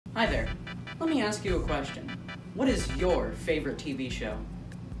Hi there. Let me ask you a question. What is your favorite TV show?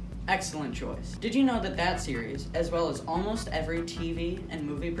 Excellent choice. Did you know that that series, as well as almost every TV and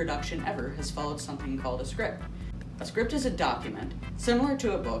movie production ever, has followed something called a script? A script is a document, similar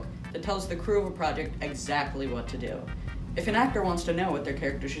to a book, that tells the crew of a project exactly what to do. If an actor wants to know what their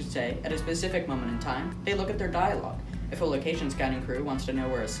character should say at a specific moment in time, they look at their dialogue. If a location scouting crew wants to know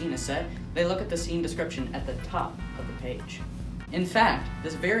where a scene is set, they look at the scene description at the top of the page. In fact,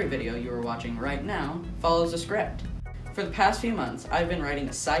 this very video you are watching right now follows a script. For the past few months, I've been writing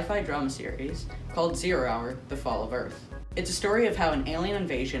a sci-fi drama series called 0 Hour: The Fall of Earth. It's a story of how an alien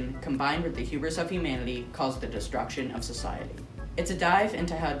invasion combined with the hubris of humanity caused the destruction of society. It's a dive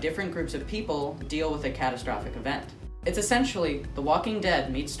into how different groups of people deal with a catastrophic event. It's essentially The Walking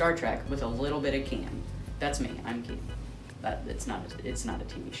Dead meets Star Trek with a little bit of Kian. That's me, I'm Kian. It's not a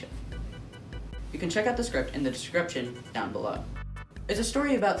TV show. You can check out the script in the description down below. It's a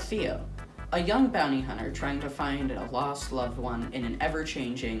story about Theo, a young bounty hunter trying to find a lost loved one in an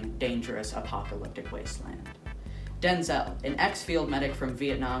ever-changing, dangerous, apocalyptic wasteland. Denzel, an ex-field medic from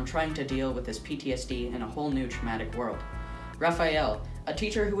Vietnam trying to deal with his PTSD in a whole new traumatic world. Raphael, a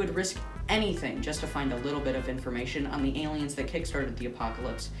teacher who would risk anything just to find a little bit of information on the aliens that kickstarted the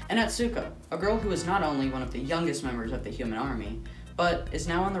apocalypse. And Atsuko, a girl who is not only one of the youngest members of the human army, but is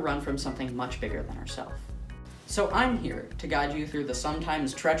now on the run from something much bigger than herself. So I'm here to guide you through the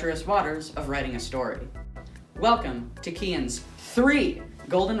sometimes treacherous waters of writing a story. Welcome to Kian's 3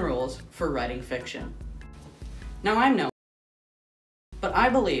 golden rules for writing fiction. Now I'm no, but I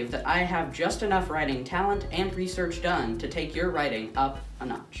believe that I have just enough writing talent and research done to take your writing up a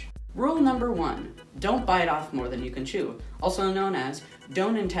notch. Rule number 1, don't bite off more than you can chew, also known as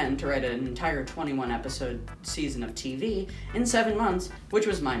don't intend to write an entire 21 episode season of TV in 7 months, which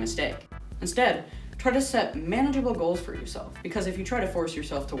was my mistake. Instead, try to set manageable goals for yourself, because if you try to force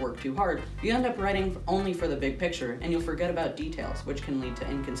yourself to work too hard, you end up writing only for the big picture and you'll forget about details, which can lead to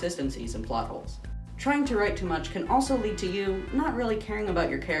inconsistencies and plot holes. Trying to write too much can also lead to you not really caring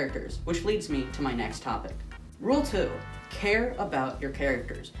about your characters, which leads me to my next topic. Rule 2, care about your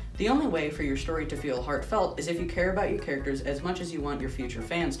characters. The only way for your story to feel heartfelt is if you care about your characters as much as you want your future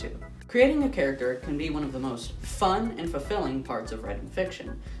fans to. Creating a character can be one of the most fun and fulfilling parts of writing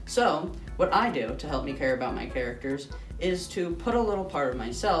fiction. So, what I do to help me care about my characters is to put a little part of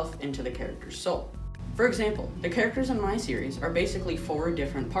myself into the character's soul. For example, the characters in my series are basically 4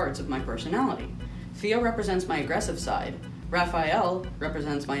 different parts of my personality. Theo represents my aggressive side, Raphael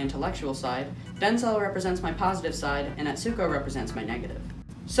represents my intellectual side, Denzel represents my positive side, and Atsuko represents my negative.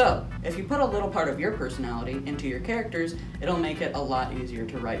 So, if you put a little part of your personality into your characters, it'll make it a lot easier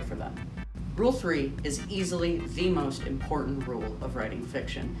to write for them. Rule 3 is easily the most important rule of writing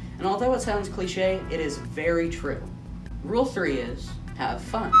fiction, and although it sounds cliche, it is very true. Rule 3 is, have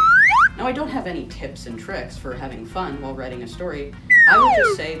fun. Now, I don't have any tips and tricks for having fun while writing a story. I would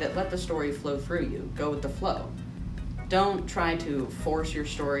just say that let the story flow through you, go with the flow. Don't try to force your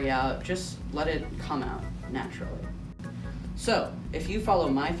story out, just let it come out naturally. So, if you follow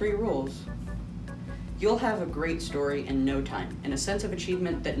my 3 rules, you'll have a great story in no time, and a sense of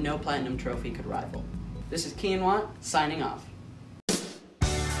achievement that no platinum trophy could rival. This is Kian signing off.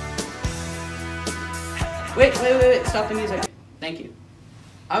 Wait, stop the music. Thank you.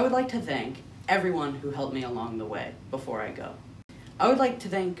 I would like to thank everyone who helped me along the way before I go. I would like to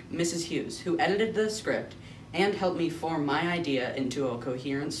thank Mrs. Hughes, who edited the script and helped me form my idea into a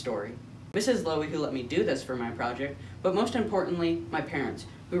coherent story. Mrs. Lowy, who let me do this for my project, but most importantly, my parents,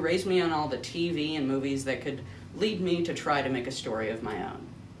 who raised me on all the TV and movies that could lead me to try to make a story of my own.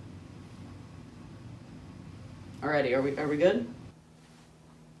 Alrighty, are we good?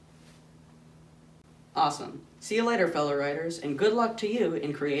 Awesome. See you later, fellow writers, and good luck to you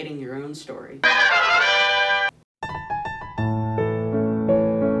in creating your own story.